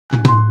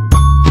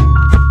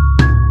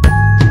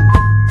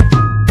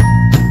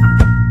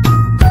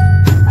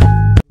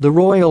The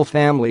royal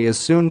family is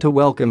soon to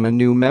welcome a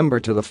new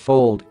member to the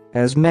fold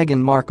as Meghan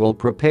Markle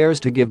prepares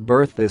to give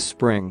birth this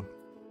spring.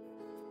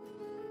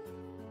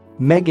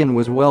 Meghan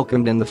was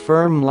welcomed in the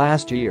firm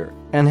last year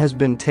and has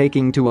been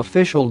taking to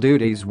official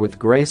duties with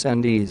grace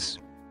and ease.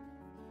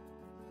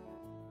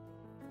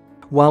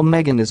 While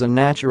Meghan is a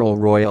natural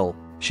royal,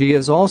 she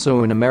is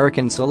also an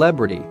American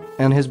celebrity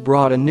and has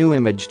brought a new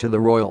image to the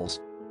royals.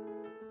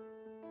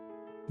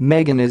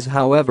 Meghan is,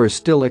 however,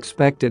 still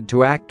expected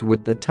to act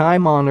with the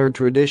time-honored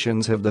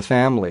traditions of the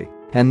family,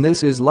 and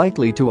this is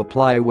likely to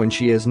apply when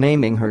she is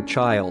naming her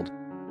child.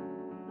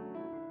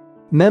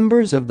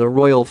 Members of the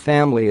royal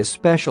family,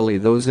 especially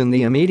those in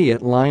the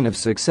immediate line of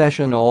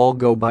succession, all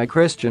go by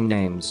Christian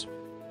names.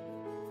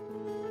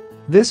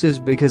 This is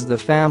because the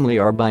family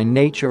are by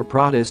nature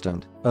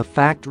Protestant, a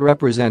fact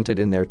represented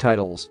in their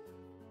titles.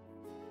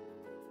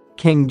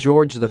 King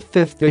George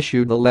V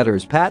issued the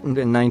letters patent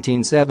in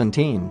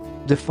 1917,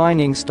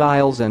 defining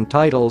styles and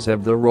titles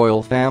of the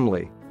royal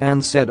family,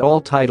 and said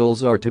all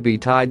titles are to be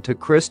tied to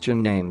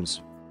Christian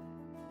names.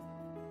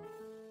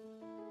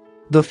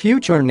 The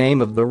future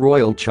name of the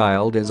royal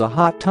child is a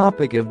hot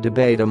topic of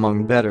debate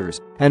among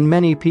bettors, and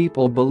many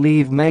people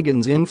believe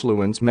Meghan's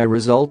influence may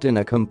result in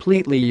a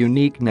completely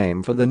unique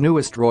name for the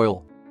newest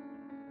royal.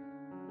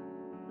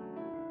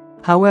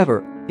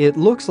 However, it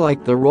looks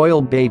like the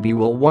royal baby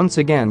will once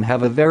again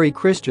have a very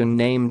Christian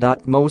name.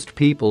 Most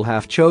people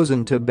have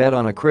chosen to bet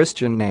on a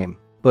Christian name,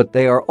 but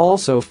they are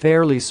also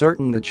fairly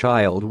certain the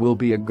child will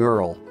be a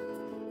girl.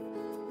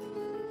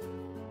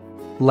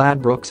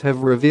 Ladbrokes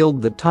have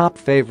revealed the top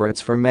favorites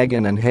for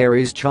Meghan and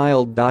Harry's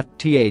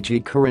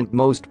child.The current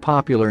most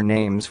popular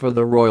names for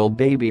the royal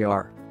baby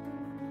are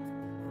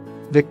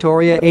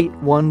Victoria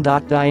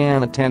 8-1.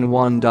 Diana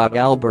 10-1.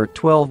 Albert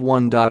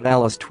 12-1.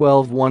 Alice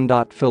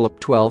 12-1. Philip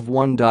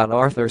 12-1.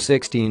 Arthur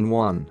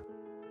 16-1.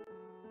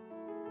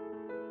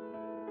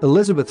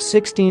 Elizabeth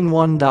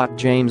 16-1.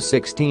 James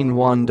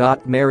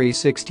 16-1. Mary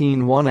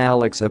 16-1.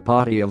 Alex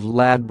Apati of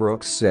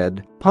Ladbrokes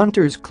said,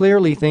 "Punters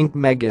clearly think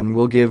Meghan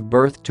will give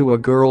birth to a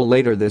girl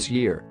later this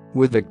year,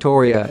 with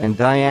Victoria and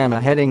Diana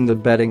heading the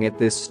betting at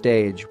this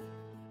stage."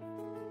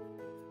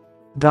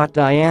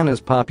 Diana's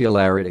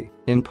popularity,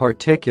 in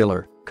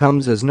particular,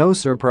 comes as no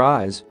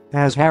surprise,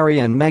 as Harry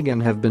and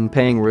Meghan have been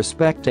paying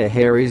respect to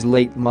Harry's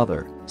late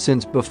mother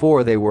since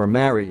before they were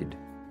married.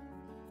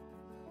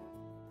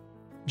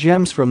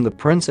 Gems from the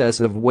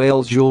Princess of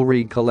Wales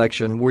jewellery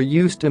collection were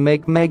used to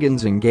make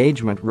Meghan's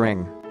engagement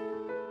ring.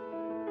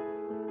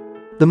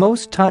 The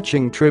most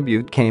touching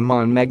tribute came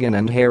on Meghan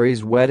and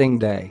Harry's wedding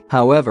day,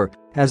 however,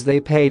 as they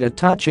paid a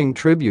touching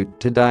tribute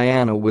to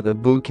Diana with a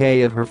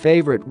bouquet of her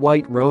favorite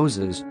white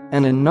roses,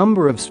 and a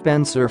number of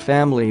Spencer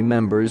family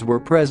members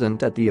were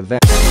present at the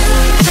event.